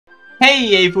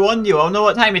Hey everyone, you all know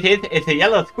what time it is. It's a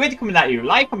yellow squid coming at you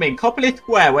live from Incopolis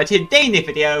Square, where today in this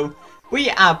video,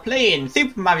 we are playing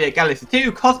Super Mario Galaxy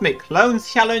 2 Cosmic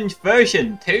Clones Challenge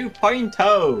version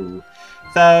 2.0.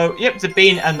 So, yep, there's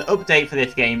been an update for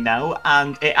this game now,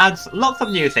 and it adds lots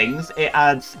of new things. It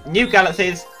adds new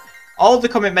galaxies, all the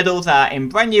comet medals are in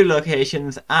brand new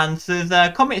locations, and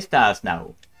there's comet stars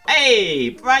now. Hey,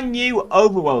 brand new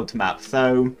overworld map.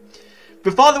 So,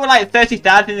 before there were like 30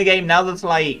 stars in the game, now there's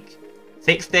like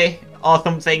 60 or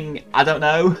something, I don't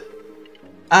know.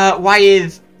 Why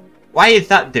is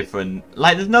that different?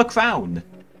 Like, there's no crown.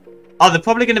 Oh, they're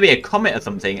probably going to be a comet or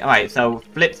something. Alright, so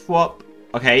flip swap.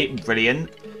 Okay, brilliant.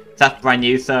 That's brand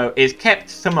new. So it's kept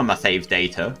some of my save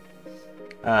data.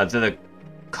 There's a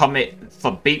comet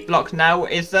for beat block now,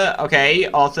 is there? Okay,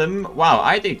 awesome. Wow,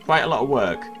 I did quite a lot of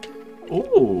work.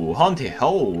 Ooh, haunted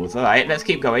holes. Alright, let's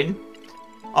keep going.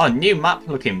 Oh, new map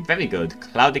looking very good.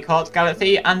 Cloudy Quartz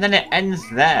Galaxy, and then it ends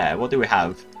there. What do we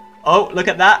have? Oh, look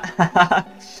at that.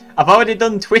 I've already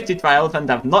done Twisted Trials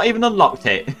and I've not even unlocked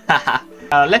it.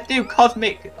 Let's do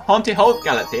Cosmic Haunted Holes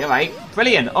Galaxy. Alright,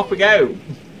 brilliant. Off we go.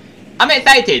 I'm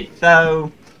excited.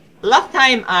 So, last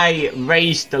time I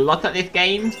raged a lot at this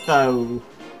game, so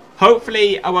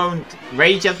hopefully I won't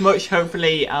rage as much.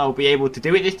 Hopefully I'll be able to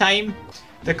do it this time.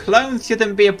 The clones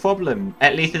shouldn't be a problem.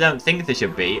 At least I don't think they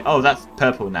should be. Oh, that's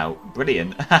purple now.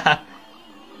 Brilliant.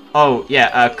 Oh,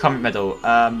 yeah, comet medal.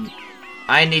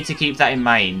 I need to keep that in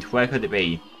mind. Where could it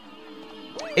be?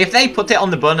 If they put it on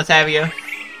the bonus area,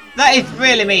 that is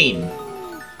really mean.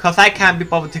 Because I can't be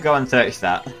bothered to go and search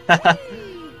that.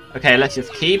 Okay, let's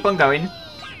just keep on going.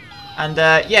 And,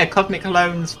 yeah, cosmic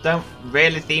clones don't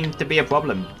really seem to be a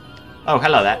problem. Oh,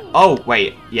 hello there. Oh,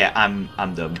 wait. Yeah, I'm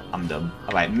dumb. I'm dumb.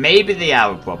 Alright, maybe they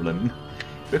are a problem.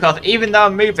 Because even though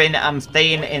I'm moving, I'm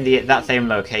staying in the exact same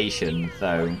location.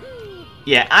 So,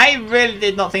 yeah, I really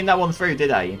did not think that one through,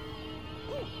 did I?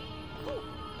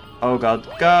 Oh, God.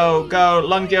 Go, go.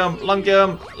 Long jump, long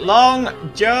jump, long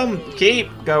jump.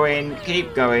 Keep going,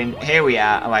 keep going. Here we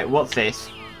are. Alright, what's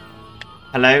this?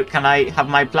 Hello, can I have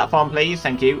my platform, please?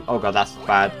 Thank you. Oh, God, that's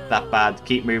bad. That's bad.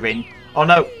 Keep moving. Oh,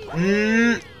 no.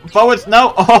 Forwards,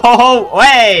 no. Oh,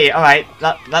 way. Alright,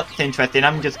 that's interesting.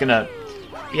 I'm just gonna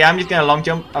long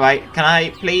jump. Alright, can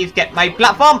I please get my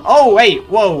platform? Oh, wait.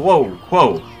 Whoa, whoa,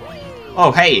 whoa.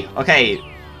 Oh, hey. Okay.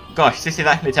 Gosh, this is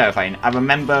actually terrifying. I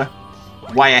remember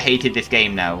why I hated this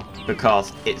game now.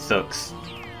 Because it sucks.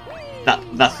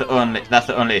 That's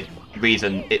the only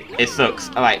reason. It sucks.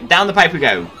 Alright, down the pipe we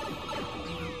go.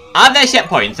 Are there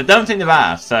checkpoints? I don't think there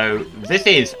are. So, this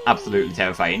is absolutely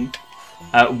terrifying.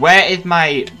 Where is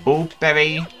my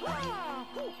bullberry?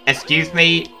 Excuse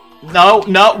me? No,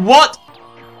 no, what?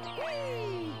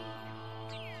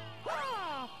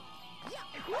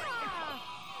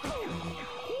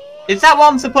 Is that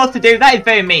what I'm supposed to do? That is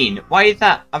very mean. Why is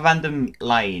that a random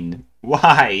line?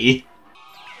 Why?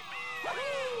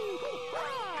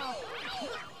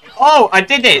 Oh, I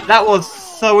did it! That was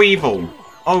so evil.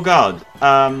 Oh god.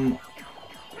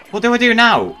 What do I do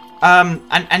now?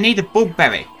 I need a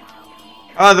bullberry.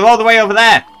 Oh, they're all the way over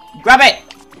there. Grab it.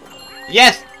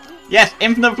 Yes. Yes.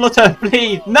 Infinite flutter,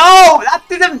 please. No, that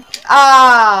didn't.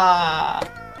 Ah.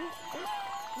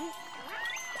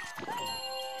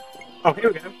 Oh,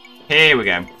 here we go. Here we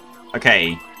go.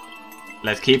 Okay.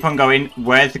 Let's keep on going.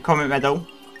 Where's the comet medal?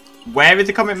 Where is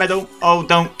the comet medal? Oh,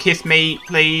 don't kiss me,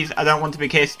 please. I don't want to be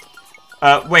kissed.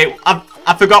 Wait.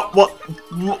 I forgot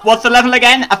what's the level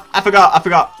again? I forgot.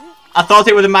 I thought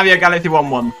it was a Mario Galaxy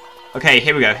 1-1. Okay,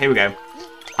 here we go. Here we go.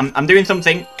 I'm doing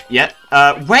something. Yeah.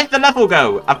 Where'd the level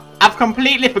go? I've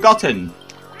completely forgotten.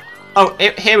 Oh,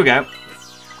 here we go.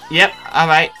 Yep. All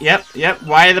right. Yep. Yep.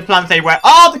 Why are the plants everywhere?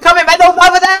 Oh, the comet medal's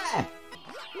over there.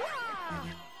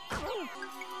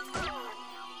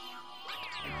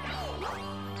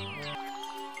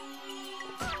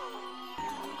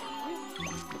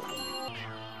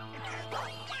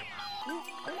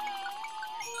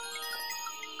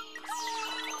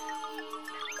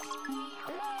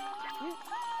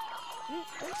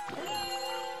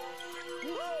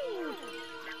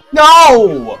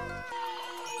 No!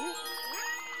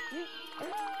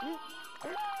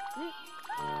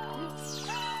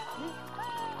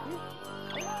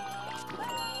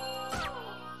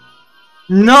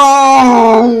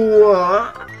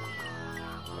 No!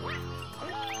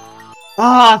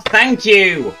 Oh, thank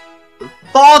you!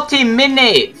 40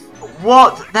 minutes!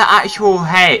 What the actual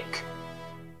heck?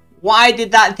 Why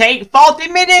did that take 40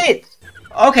 minutes?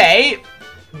 Okay,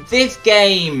 this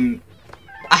game,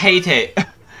 I hate it.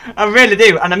 I really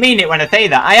do, and I mean it when I say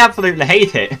that. I absolutely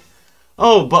hate it.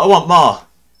 Oh, but I want more.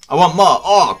 I want more.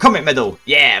 Oh, comet medal.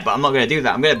 Yeah, but I'm not going to do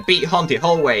that. I'm going to beat Haunted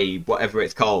Hallway, whatever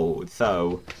it's called.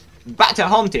 So, back to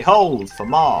Haunted Halls for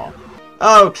more.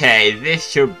 Okay, this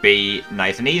should be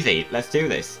nice and easy. Let's do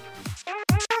this.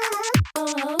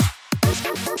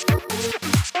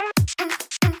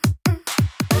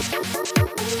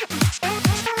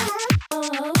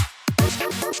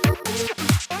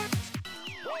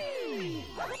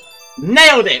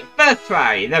 Nailed it! First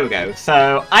try! There we go.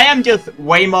 So, I am just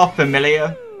way more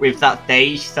familiar with that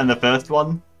stage than the first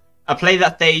one. I played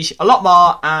that stage a lot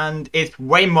more and it's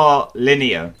way more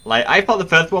linear. Like, I thought the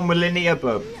first one was linear,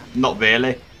 but not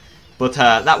really. But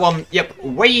that one, yep,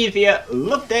 way easier.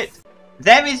 Loved it!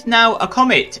 There is now a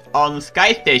comet on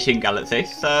Sky Station Galaxy,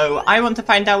 so I want to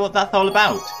find out what that's all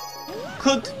about.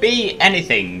 Could be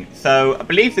anything. So, I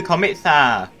believe the comets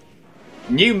are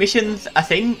new missions, I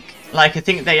think. Like, I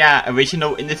think they are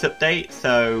original in this update,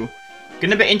 so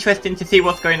gonna be interesting to see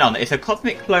what's going on. It's a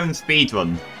Cosmic Clone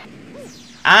speedrun.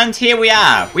 And here we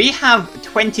are. We have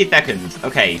 20 seconds.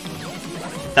 Okay,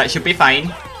 that should be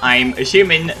fine. I'm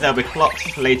assuming there'll be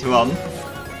clocks later on.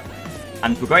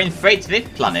 And we're going straight to this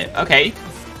planet. Okay,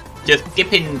 just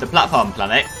skipping the platform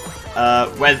planet.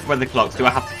 Where's the clocks? Do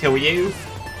I have to kill you?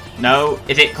 No.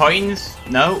 Is it coins?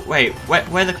 No. Wait, where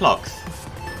are the clocks?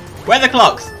 Where are the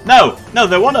clocks? No,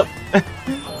 they're one up.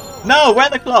 No, where are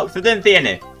the clocks? I didn't see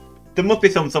any. There must be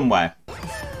some somewhere.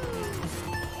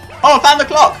 Oh, I found the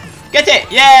clock! Get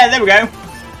it! Yeah, there we go.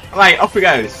 Right, off we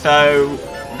go. So,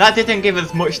 that didn't give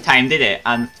us much time, did it?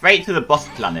 And straight to the boss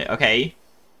planet, okay.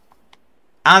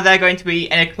 Are there going to be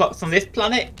any clocks on this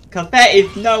planet? Because there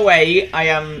is no way I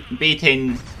am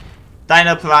beating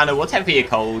Dino Piranha, whatever you're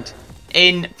called,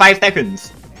 in 5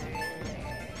 seconds.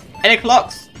 Any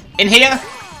clocks? In here?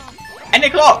 Any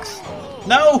clocks?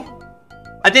 No!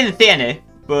 I didn't see any,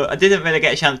 but I didn't really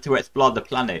get a chance to explore the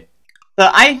planet. So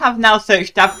I have now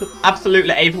searched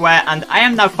absolutely everywhere, and I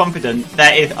am now confident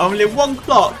there is only one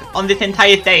clock on this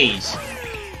entire stage.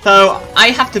 So I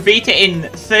have to beat it in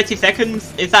 30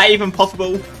 seconds? Is that even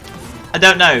possible? I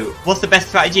don't know. What's the best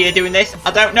strategy of doing this?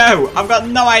 I don't know. I've got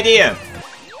no idea.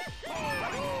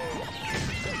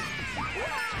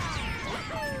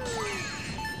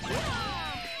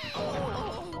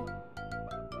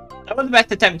 That was the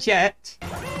best attempt yet.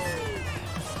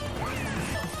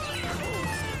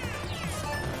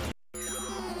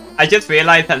 I just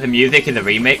realised that the music is a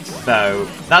remix, so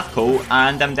that's cool,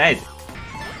 and I'm dead.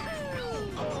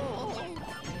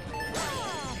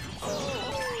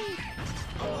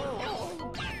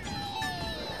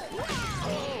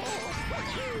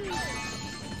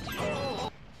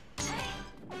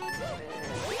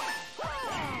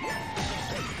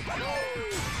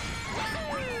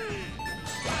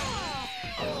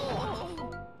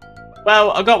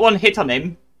 Well, I got one hit on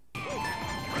him.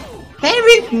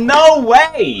 There is no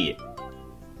way!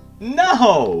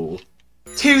 No!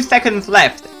 2 seconds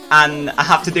left, and I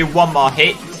have to do one more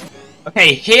hit.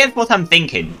 Okay, here's what I'm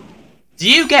thinking. Do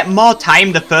you get more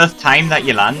time the first time that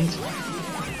you land?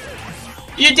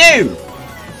 You do!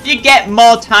 You get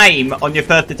more time on your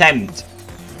first attempt.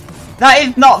 That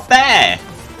is not fair!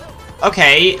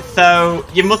 Okay, so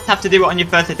you must have to do it on your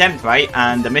first attempt, right?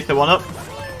 And I missed the one up.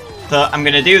 So I'm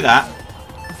gonna do that.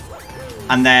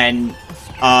 And then,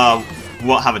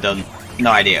 what have I done?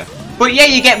 No idea. But yeah,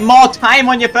 you get more time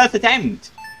on your first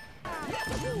attempt.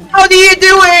 How do you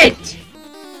do it?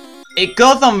 It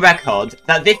goes on record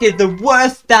that this is the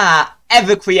worst start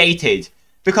ever created.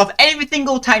 Because every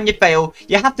single time you fail,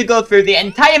 you have to go through the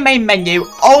entire main menu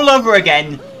all over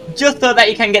again, just so that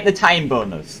you can get the time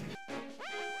bonus.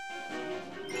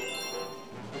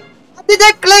 How did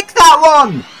I click that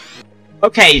one?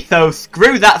 Okay, so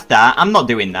screw that start. I'm not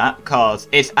doing that because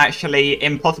it's actually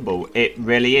impossible. It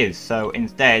really is. So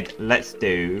instead, let's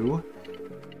do...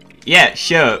 Yeah,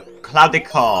 sure. Clouded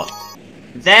Court.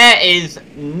 There is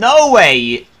no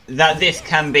way that this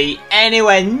can be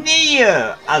anywhere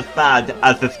near as bad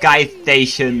as the Sky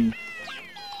Station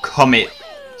comet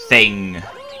thing.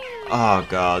 Oh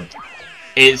god.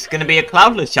 It's gonna be a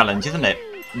cloudless challenge, isn't it?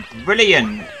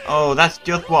 Brilliant. Oh, that's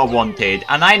just what I wanted.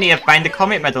 And I need to find the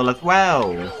comet medal as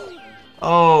well.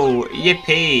 Oh,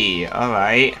 yippee.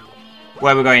 Alright.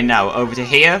 Where are we going now? Over to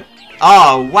here?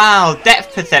 Oh, wow.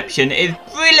 Depth perception is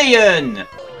brilliant.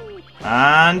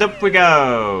 And up we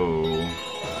go.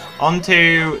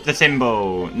 Onto the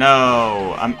symbol.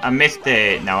 No, I missed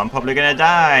it. Now I'm probably going to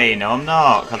die. No, I'm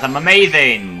not, because I'm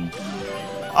amazing.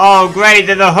 Oh, great.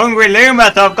 There's a hungry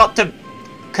Luma, so I've got to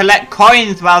collect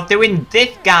coins while doing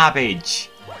this garbage.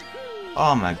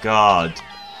 Oh my god.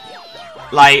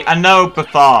 Like, I know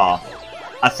before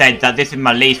I said that this is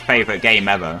my least favourite game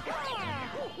ever.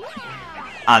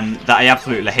 and that I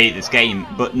absolutely hate this game,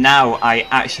 but now I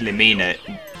actually mean it.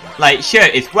 Like, sure,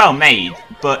 it's well made,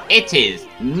 but it is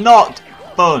not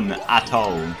fun at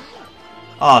all.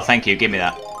 Oh, thank you, give me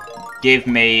that. Give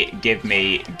me, give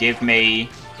me, give me.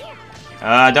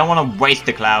 I don't want to waste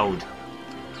the cloud.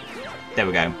 There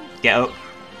we go. Get up.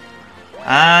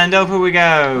 And over we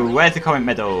go. Where's the comet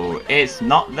medal? It's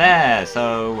not there,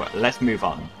 so let's move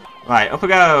on. Right, up we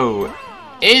go.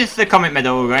 Is the comet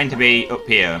medal going to be up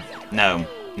here? No.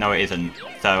 No, it isn't.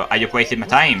 So I just wasted my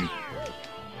time.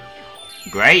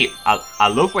 Great. I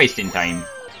love wasting time.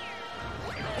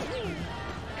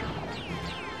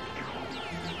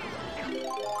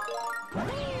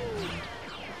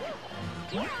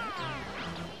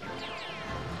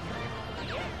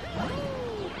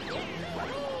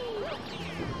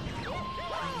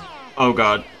 Oh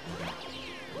god.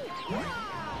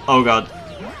 Oh god.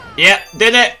 Yeah,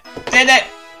 did it! Did it!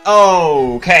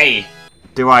 Okay.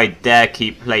 Do I dare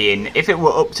keep playing? If it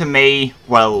were up to me,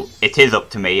 well, it is up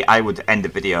to me, I would end the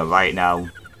video right now.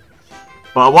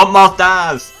 But I want more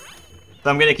stars! So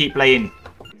I'm gonna keep playing.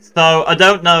 So, I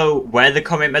don't know where the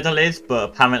comet medal is,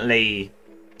 but apparently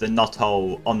they're not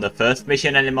all on the first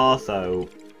mission anymore, so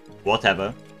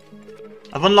whatever.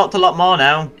 I've unlocked a lot more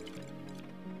now.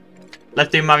 Let's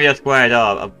do Mario Squared.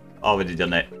 Oh, I've already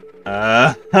done it.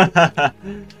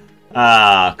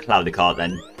 Cloudy cart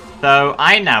then. So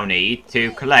I now need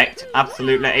to collect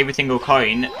absolutely every single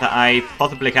coin that I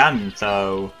possibly can.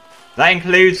 So that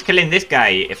includes killing this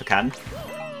guy if I can.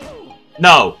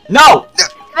 No! No!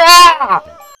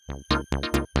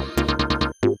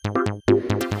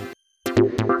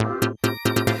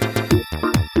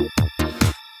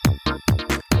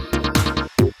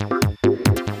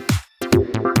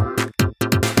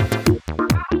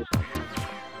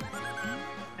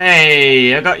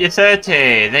 Hey, I got your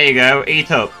 30. There you go,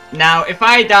 eat up. Now, if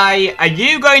I die, are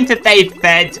you going to stay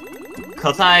fed?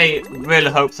 Because I really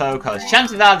hope so, because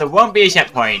chances are there won't be a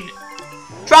checkpoint.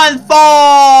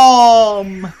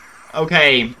 Transform!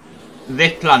 Okay,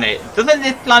 this planet. Doesn't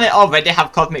this planet already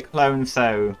have cosmic clones,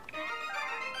 so...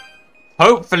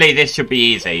 hopefully this should be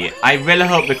easy. I really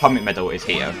hope the comet medal is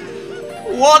here.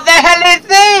 What the hell is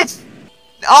this?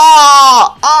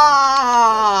 Ah!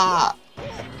 Ah!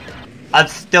 I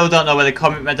still don't know where the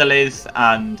comet medal is,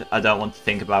 and I don't want to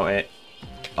think about it.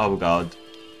 Oh god.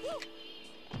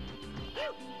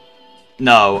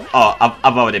 No. Oh,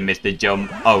 I've already missed the jump.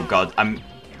 Oh god, I'm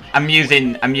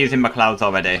using my clouds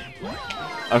already.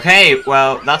 Okay,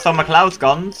 well that's all my clouds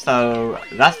gone, so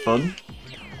that's fun.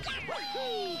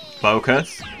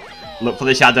 Focus. Look for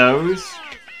the shadows.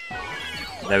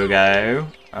 There we go.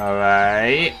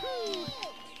 Alright.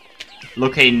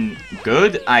 Looking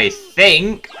good, I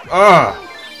think. Ugh.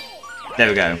 There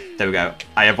we go. There we go.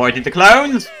 I avoided the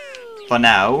clones. For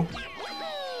now.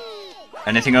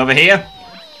 Anything over here?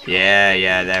 Yeah,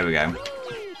 yeah, there we go.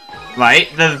 Right,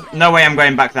 there's no way I'm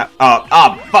going back that...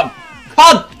 but...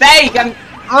 God dang!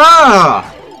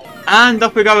 And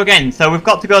off we go again. So we've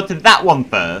got to go to that one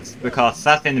first, because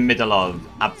that's in the middle of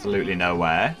absolutely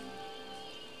nowhere.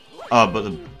 Oh,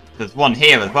 but there's one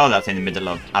here as well that's in the middle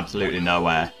of absolutely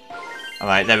nowhere.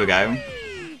 Alright, there we go.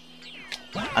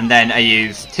 And then I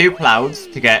use 2 clouds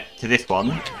to get to this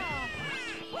one.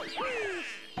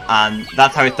 And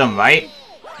that's how it's done, right?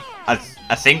 I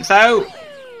think so.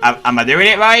 Am I doing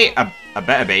it right? I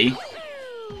better be.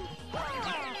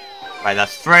 Right,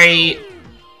 that's 3.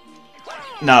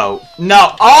 No.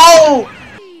 No! Oh!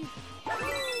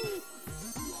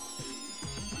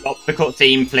 Stop the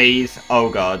cutscene, please.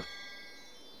 Oh god.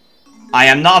 I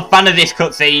am not a fan of this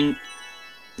cutscene.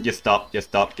 Just stop, just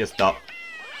stop, just stop.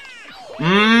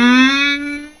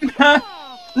 No!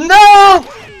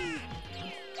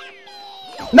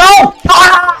 No!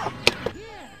 Ah!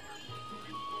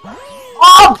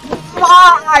 Oh,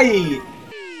 fly!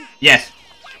 Yes.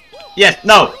 Yes,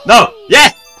 no, no,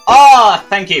 yes! Oh,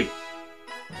 thank you.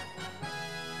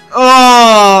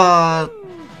 Oh,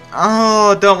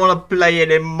 don't want to play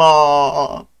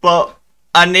anymore. But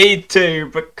I need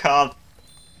to because...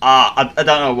 I don't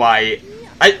know why.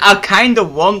 I kind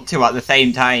of want to at the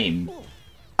same time.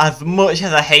 As much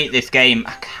as I hate this game,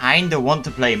 I kind of want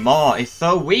to play more. It's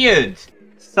so weird.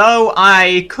 So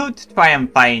I could try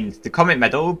and find the comet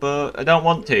medal, but I don't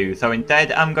want to. So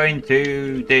instead, I'm going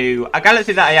to do a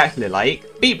galaxy that I actually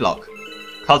like, Beat Block.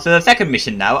 Because there's a second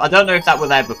mission now. I don't know if that was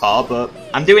there before, but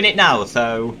I'm doing it now.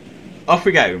 So off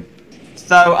we go.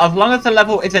 So as long as the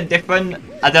level isn't different,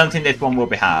 I don't think this one will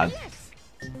be hard.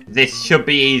 This should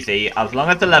be easy, as long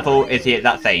as the level is the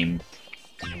exact same.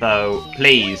 So,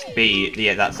 please be the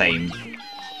exact same.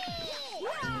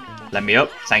 Let me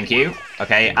up. Thank you.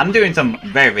 Okay, I'm doing some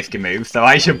very risky moves, so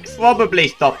I should probably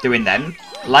stop doing them.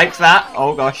 Like that.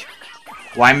 Oh gosh.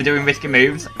 Why am I doing risky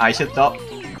moves? I should stop.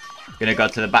 Gonna go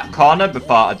to the back corner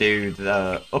before I do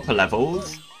the upper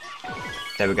levels.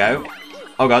 There we go.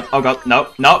 Oh god, no,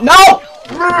 no, no!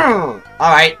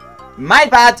 Alright, my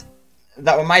bad.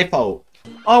 That was my fault.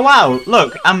 Oh wow,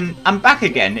 look, I'm back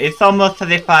again. It's almost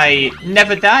as if I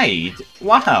never died.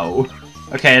 Wow.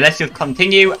 Okay, let's just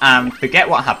continue and forget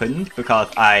what happened, because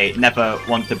I never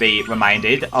want to be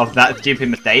reminded of that stupid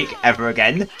mistake ever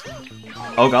again.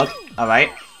 Oh god,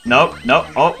 alright. No, no,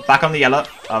 oh, back on the yellow.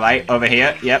 Alright, over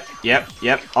here. Yep, yep,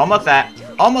 yep. Almost there.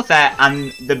 Almost there.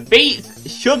 And the beats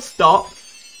should stop.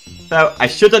 So I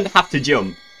shouldn't have to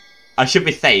jump. I should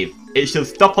be safe. It should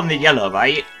stop on the yellow,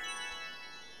 right?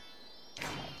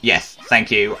 Yes, thank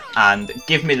you. And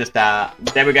give me the star.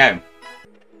 There we go.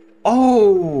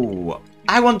 Oh,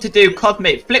 I want to do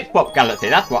Cosmic Flip-Swap Galaxy.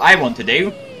 That's what I want to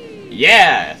do.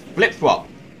 Yeah, Flip-Swap.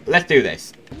 Let's do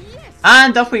this.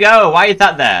 And off we go. Why is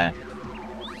that there?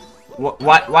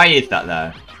 Why is that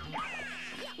there?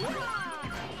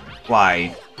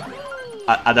 Why?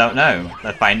 I don't know.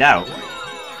 Let's find out.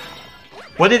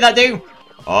 What did that do?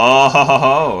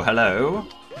 Oh, hello.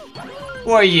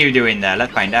 What are you doing there?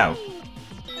 Let's find out.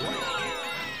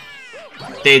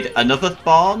 Did another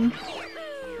spawn?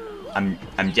 I'm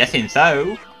guessing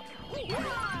so.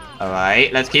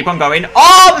 Alright, let's keep on going.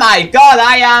 Oh my god,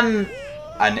 I am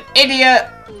an idiot.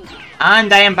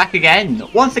 And I am back again.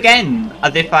 Once again,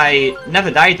 as if I never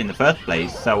died in the first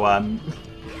place. So,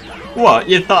 what?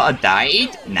 You thought I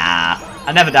died? Nah,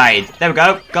 I never died. There we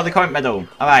go. Got the comet medal.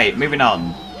 Alright, moving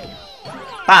on.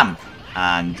 Bam.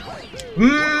 And...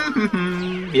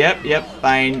 Yep,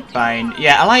 fine.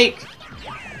 Yeah,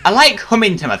 I like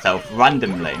humming to myself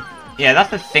randomly. Yeah, that's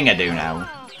the thing I do now.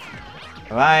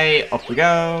 Alright, off we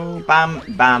go. Bam,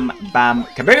 bam, bam,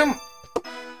 kaboom!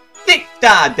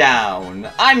 6-star down!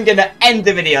 I'm gonna end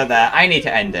the video there. I need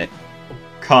to end it.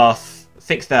 Cause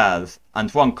 6 stars and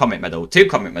 1 comet medal. 2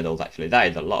 comet medals, actually. That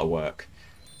is a lot of work.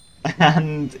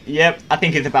 And, yep, I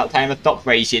think it's about time I stop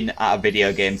raging at a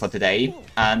video game for today.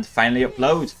 And finally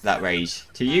upload that rage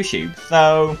to YouTube.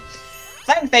 So...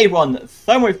 thanks everyone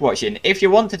so much for watching. If you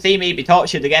want to see me be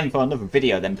tortured again for another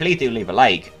video, then please do leave a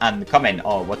like and comment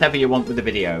or whatever you want with the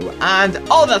video. And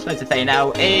all that's left to say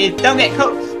now is don't get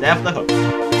cooked, stay off the hook.